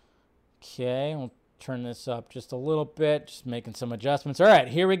 Okay, we'll turn this up just a little bit, just making some adjustments. All right,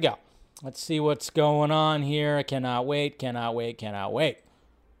 here we go. Let's see what's going on here. I cannot wait. I know you're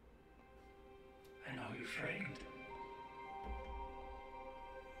frightened.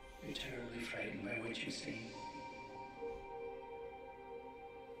 You're terribly frightened by what you've seen.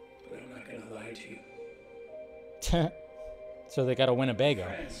 But I'm not going to lie to you. So they got a Winnebago.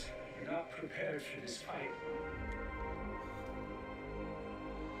 Friends, you're not prepared for this fight.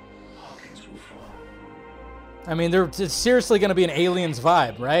 too far. I mean, it's seriously going to be an Aliens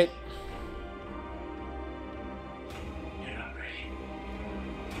vibe, right? You're not ready.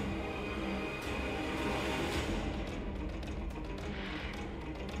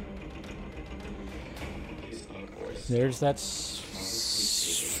 He's on course. There's that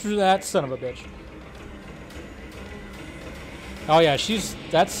son of a bitch. Oh yeah, she's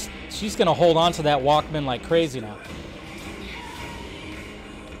gonna hold on to that Walkman like crazy now.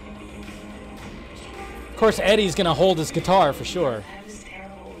 Of course, Eddie's gonna hold his guitar for sure.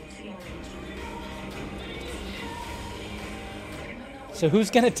 So who's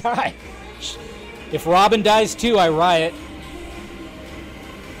gonna die? If Robin dies too, I riot.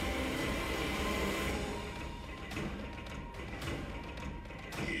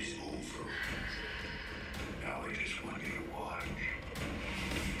 It's over. Now I just want you to watch.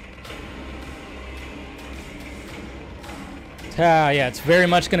 Yeah, it's very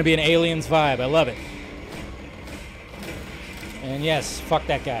much going to be an Aliens vibe. I love it. And yes, fuck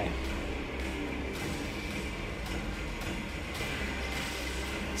that guy.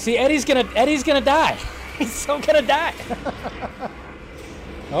 See, Eddie's gonna die. He's so gonna die.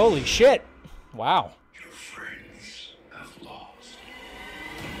 Holy shit! Wow. Your friends have lost.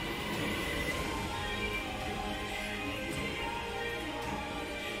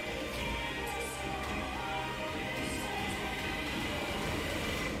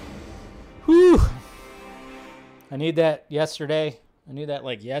 Whew. I need that yesterday. I knew that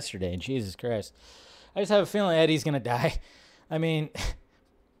like yesterday. Jesus Christ. I just have a feeling Eddie's gonna die. I mean,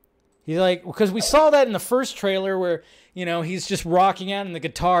 he's like, because we saw that in the first trailer where, you know, he's just rocking out in the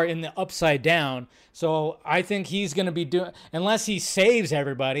guitar in the upside down. So I think he's gonna be doing, unless he saves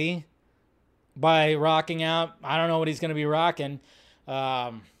everybody by rocking out. I don't know what he's gonna be rocking.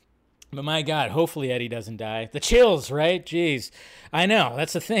 But my God, hopefully Eddie doesn't die. The chills, right? Jeez. I know,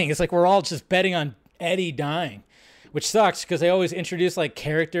 that's the thing. It's like we're all just betting on Eddie dying, which sucks because they always introduce like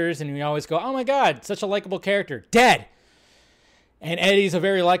characters and we always go, oh my God, such a likable character. Dead. And Eddie's a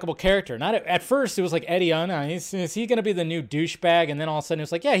very likable character. Not at first, it was like, Eddie, oh no, is he going to be the new douchebag? And then all of a sudden it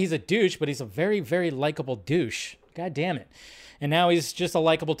was like, yeah, he's a douche, but he's a very, very likable douche. God damn it. And now he's just a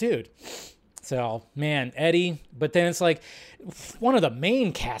likable dude. So, man, Eddie. But then it's like, one of the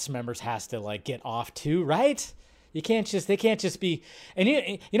main cast members has to like get off too, right? They can't just be, and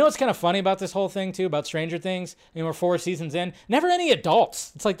you know what's kind of funny about this whole thing too, about Stranger Things? I mean, we're 4 seasons in, never any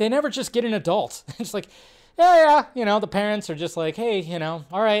adults. It's like, they never just get an adult. It's like, yeah, you know, the parents are just like, hey, you know,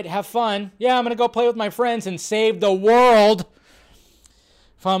 all right, have fun. Yeah, I'm going to go play with my friends and save the world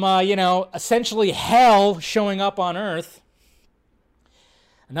from, you know, essentially hell showing up on Earth.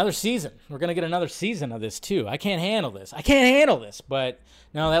 Another season. We're going to get another season of this, too. I can't handle this. But,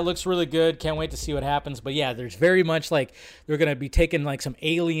 no, that looks really good. Can't wait to see what happens. But, yeah, there's very much like they're going to be taking, like, some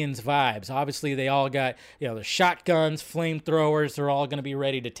Aliens vibes. Obviously, they all got, you know, the shotguns, flamethrowers. They're all going to be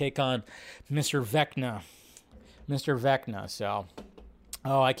ready to take on Mr. Vecna. So,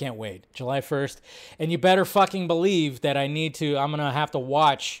 oh, I can't wait. July 1st. And you better fucking believe that I'm going to have to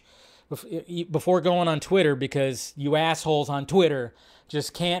watch before going on Twitter, because you assholes on Twitter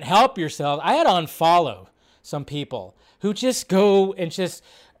just can't help yourself. I had to unfollow some people who just go and just,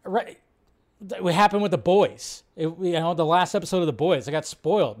 what happened with The Boys. The last episode of The Boys, I got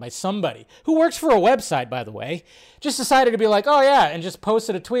spoiled by somebody who works for a website, by the way, just decided to be like, oh yeah, and just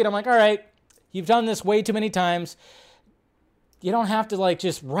posted a tweet. I'm like, all right, you've done this way too many times. You don't have to, like,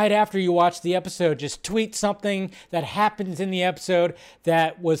 just right after you watch the episode, just tweet something that happens in the episode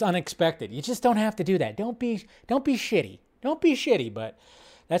that was unexpected. You just don't have to do that. Don't be shitty. Don't be shitty, but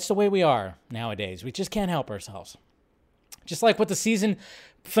that's the way we are nowadays. We just can't help ourselves. Just like with the season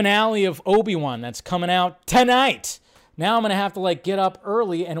finale of Obi-Wan that's coming out tonight. Now I'm going to have to, like, get up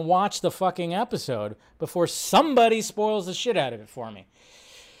early and watch the fucking episode before somebody spoils the shit out of it for me.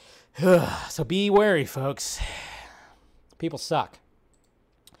 So be wary, folks. People suck.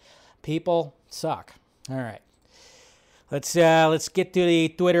 All right. Let's get to the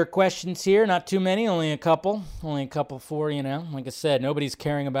Twitter questions here. Not too many, only a couple for, you know. Like I said, nobody's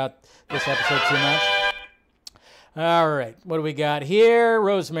caring about this episode too much. All right, what do we got here?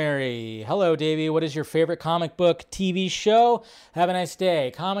 Rosemary. Hello, Davey. What is your favorite comic book TV show? Have a nice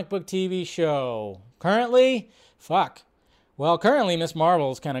day. Comic book TV show. Currently? Fuck. Well, currently, Miss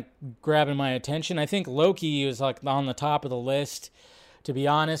Marvel is kind of grabbing my attention. I think Loki was like on the top of the list, to be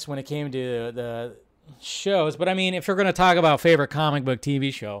honest, when it came to the shows. But I mean, if you're going to talk about favorite comic book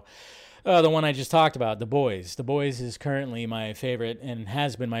TV show, the one I just talked about, The Boys. The Boys is currently my favorite and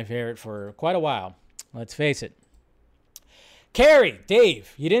has been my favorite for quite a while. Let's face it. Carrie,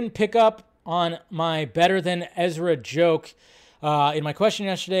 Dave, you didn't pick up on my better than Ezra joke In my question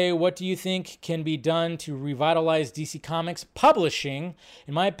yesterday, what do you think can be done to revitalize DC Comics publishing?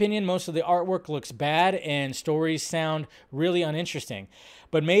 In my opinion, most of the artwork looks bad and stories sound really uninteresting.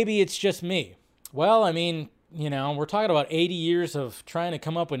 But maybe it's just me. Well, I mean, you know, we're talking about 80 years of trying to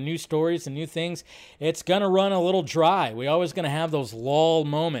come up with new stories and new things. It's going to run a little dry. We're always going to have those lull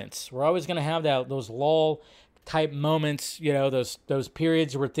moments. We're always going to have those lull type moments, you know, those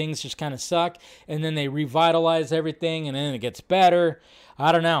periods where things just kind of suck, and then they revitalize everything, and then it gets better.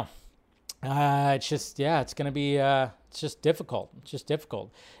 I don't know. It's just, yeah, it's going to be, it's just difficult. It's just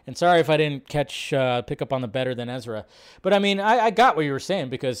difficult. And sorry if I didn't pick up on the better than Ezra. But, I mean, I got what you were saying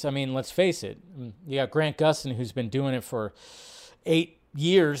because, I mean, let's face it. You got Grant Gustin, who's been doing it for 8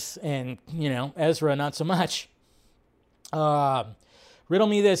 years, and, you know, Ezra not so much. Riddle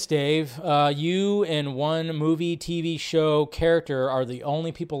me this, Dave. You and one movie, TV show character are the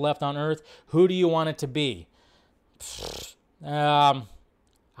only people left on Earth. Who do you want it to be? I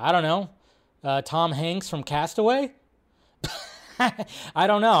don't know. Tom Hanks from Castaway? I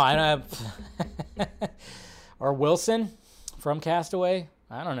don't know. Or Wilson from Castaway?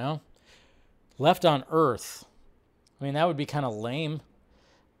 I don't know. Left on Earth. I mean, that would be kind of lame.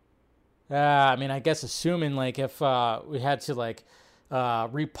 I mean, I guess assuming, like, if we had to, like, you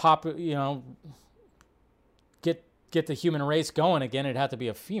know, get the human race going again, it'd have to be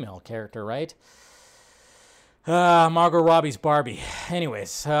a female character, right? Margot Robbie's Barbie.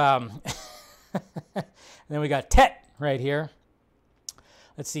 Anyways, and then we got Tet right here.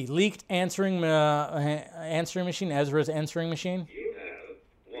 Let's see, leaked answering machine, Ezra's answering machine. You have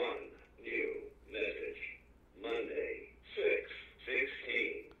one new message. Monday,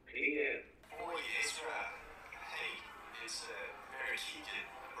 6:16 p.m. Oh, yes, right. Hey, it's Barry Keegan.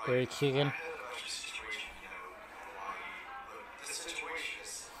 Right? Barry Keegan. I heard about your situation, you know, but the situation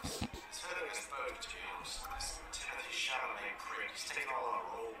is hurting us both, James. This Timothy Chalamet prick, he's taking all our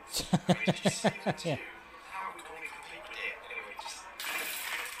roles. I mean, did you see that too? How are we going to compete with it? Anyway, just...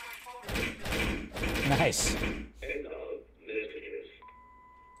 Nice. End of messages.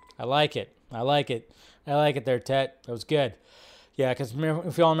 I like it. I like it. I like it there, Tet. That was good. Yeah, because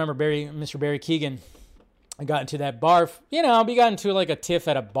if y'all remember Mr. Barry Keegan, I got into that bar. You know, we got into like a tiff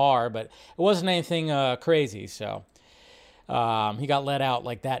at a bar, but it wasn't anything crazy. So he got let out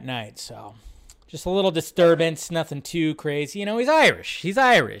like that night. So just a little disturbance, nothing too crazy. You know, he's Irish. He's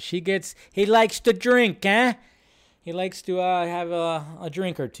Irish. He likes to drink, eh? He likes to have a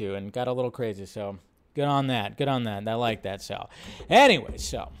drink or two, and got a little crazy. So good on that. Good on that. I like that. So anyway,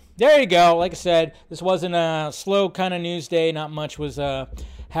 so there you go. Like I said, this wasn't a slow kind of news day. Not much was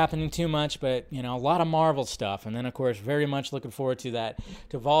happening too much, but, you know, a lot of Marvel stuff. And then, of course, very much looking forward to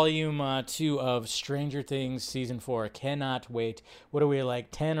volume 2 of Stranger Things season 4. I cannot wait. What are we, like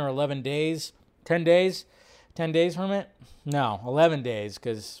 10 or 11 days? 10 days? 10 days from it? No, 11 days,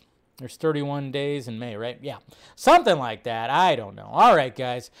 because there's 31 days in May, right? Yeah, something like that. I don't know. All right,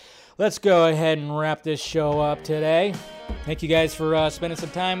 guys, let's go ahead and wrap this show up today. Thank you guys for spending some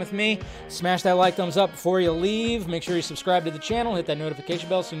time with me. Smash that like, thumbs up before you leave. Make sure you subscribe to the channel. Hit that notification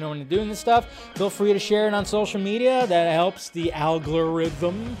bell so you know when you're doing this stuff. Feel free to share it on social media. That helps the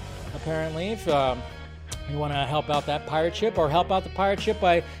algorithm, apparently. If you want to help out that pirate ship, or help out the pirate ship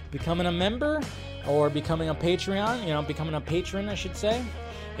by becoming a member or becoming a Patreon, you know, becoming a patron, I should say.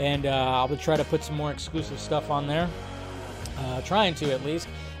 And I'll try to put some more exclusive stuff on there. Trying to, at least.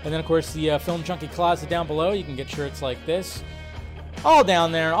 And then, of course, the Film Junkie closet down below. You can get shirts like this. All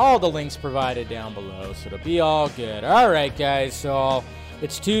down there. All the links provided down below. So it'll be all good. All right, guys. So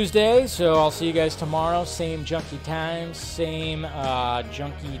it's Tuesday. So I'll see you guys tomorrow. Same Junkie time. Same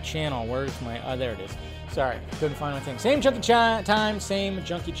Junkie channel. Where's my... Oh, there it is. Sorry. Couldn't find my thing. Same Junkie time. Same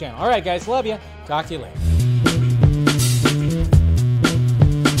Junkie channel. All right, guys. Love you. Talk to you later.